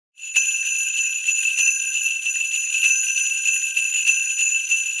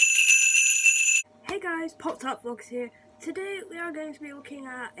guys, Popped Up Vlogs here. Today we are going to be looking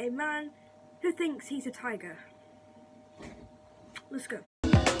at a man who thinks he's a tiger. Let's go.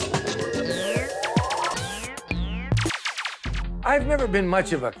 I've never been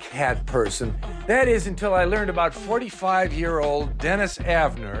much of a cat person. That is until I learned about 45-year-old Dennis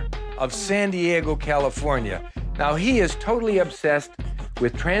Avner of San Diego, California. Now he is totally obsessed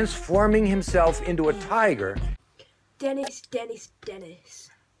with transforming himself into a tiger. Dennis.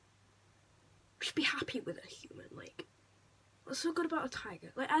 We should be happy with a human. Like, what's so good about a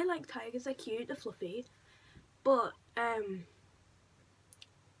tiger? Like, I like tigers, they're cute, they're fluffy. But,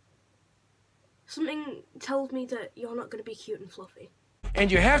 something tells me that you're not going to be cute and fluffy.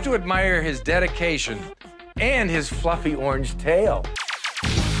 And you have to admire his dedication and his fluffy orange tail.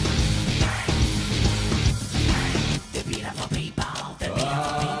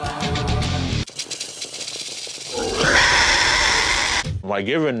 My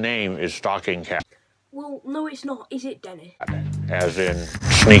given name is Stalking Cat. Well, no it's not, is it, Dennis? As in,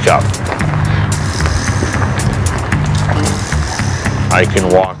 sneak up. I can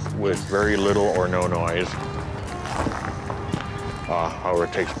walk with very little or no noise. However,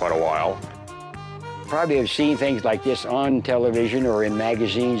 it takes quite a while. Probably have seen things like this on television or in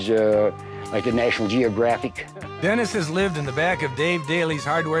magazines like the National Geographic. Dennis has lived in the back of Dave Daly's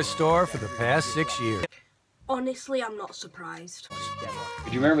hardware store for the past 6 years. Honestly, I'm not surprised.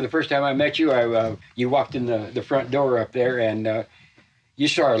 Do you remember the first time I met you? You walked in the front door up there and you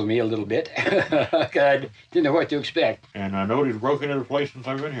startled me a little bit. I didn't know what to expect. And nobody's broken into the place since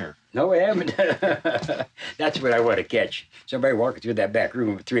I've been here. No, I haven't. That's what I want to catch. Somebody walking through that back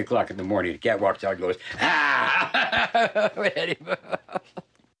room at 3 o'clock in the morning. The cat walks out and goes, ah!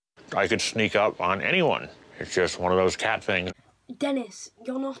 I could sneak up on anyone. It's just one of those cat things. Dennis,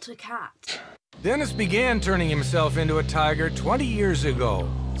 you're not a cat. Dennis began turning himself into a tiger 20 years ago.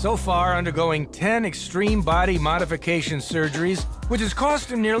 So far, undergoing 10 extreme body modification surgeries, which has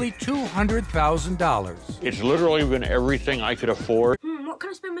cost him nearly $200,000. It's literally been everything I could afford. What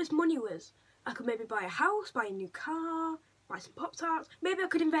can I spend this money with? I could maybe buy a house, buy a new car, buy some Pop-Tarts. Maybe I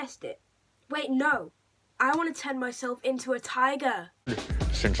could invest it. Wait, no. I want to turn myself into a tiger.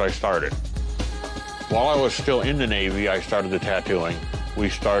 Since I started. While I was still in the Navy, I started the tattooing. We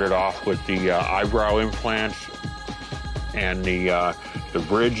started off with the eyebrow implants and the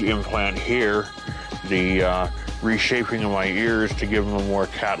bridge implant here, the reshaping of my ears to give them a more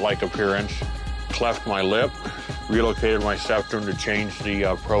cat-like appearance, cleft my lip, relocated my septum to change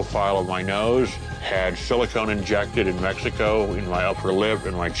the profile of my nose, had silicone injected in Mexico in my upper lip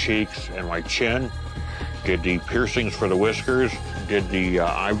and my cheeks and my chin, did the piercings for the whiskers, did the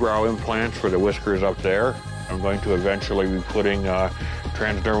eyebrow implants for the whiskers up there. I'm going to eventually be putting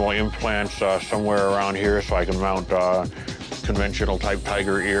transdermal implants somewhere around here so I can mount conventional type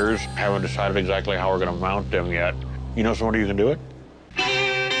tiger ears. Haven't decided exactly how we're going to mount them yet. You know somebody who can do it?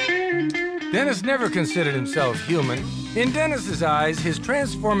 Dennis never considered himself human. In Dennis's eyes, his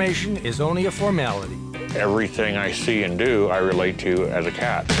transformation is only a formality. Everything I see and do, I relate to as a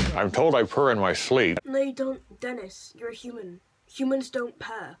cat. I'm told I purr in my sleep. No, you don't, Dennis. You're a human. Humans don't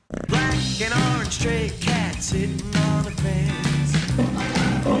purr. Black and orange stray cat sitting on a fence.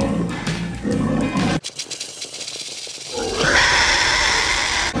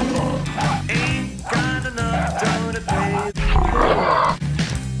 Ain't got enough dough to pay.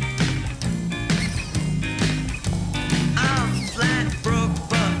 I'm flat broke,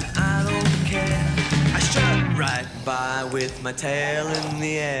 but I don't care. I strut right by with my tail in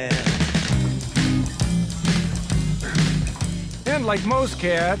the air. And like most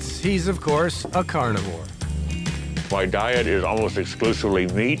cats, he's of course a carnivore. My diet is almost exclusively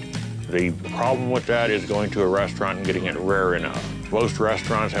meat. The problem with that is going to a restaurant and getting it rare enough. Most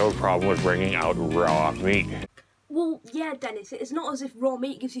restaurants have a problem with bringing out raw meat. Well, yeah, Dennis, it's not as if raw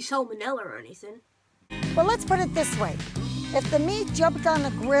meat gives you salmonella or anything. Well, let's put it this way. If the meat jumped on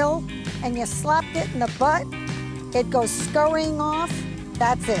the grill and you slapped it in the butt, it goes scurrying off,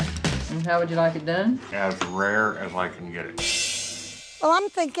 that's it. And how would you like it done? As rare as I can get it. Well, I'm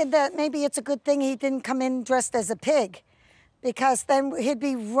thinking that maybe it's a good thing he didn't come in dressed as a pig, because then he'd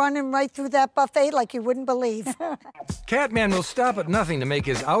be running right through that buffet like you wouldn't believe. Catman will stop at nothing to make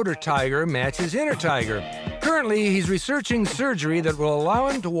his outer tiger match his inner tiger. Currently, he's researching surgery that will allow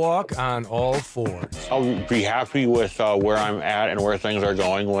him to walk on all fours. I'll be happy with where I'm at and where things are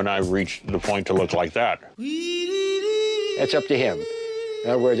going when I reach the point to look like that. That's up to him. In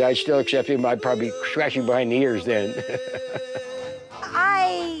other words, I'd still accept him. I'd probably scratch him behind the ears then.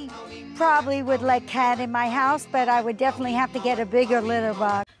 I probably would let cat in my house, but I would definitely have to get a bigger litter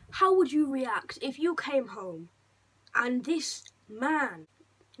box. How would you react if you came home and this man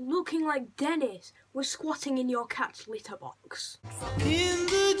looking like Dennis was squatting in your cat's litter box. In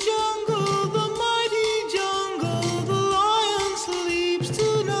the jungle, the mighty jungle, the lion sleeps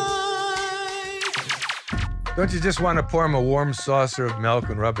tonight. Don't you just want to pour him a warm saucer of milk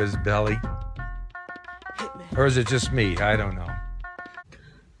and rub his belly? Hit me. Or is it just me? I don't know.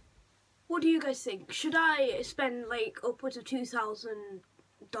 What do you guys think? Should I spend like upwards of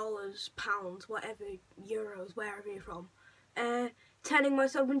 $2,000, pounds, whatever, euros, wherever you're from, turning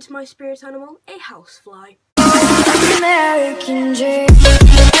myself into my spirit animal, a housefly? American dream.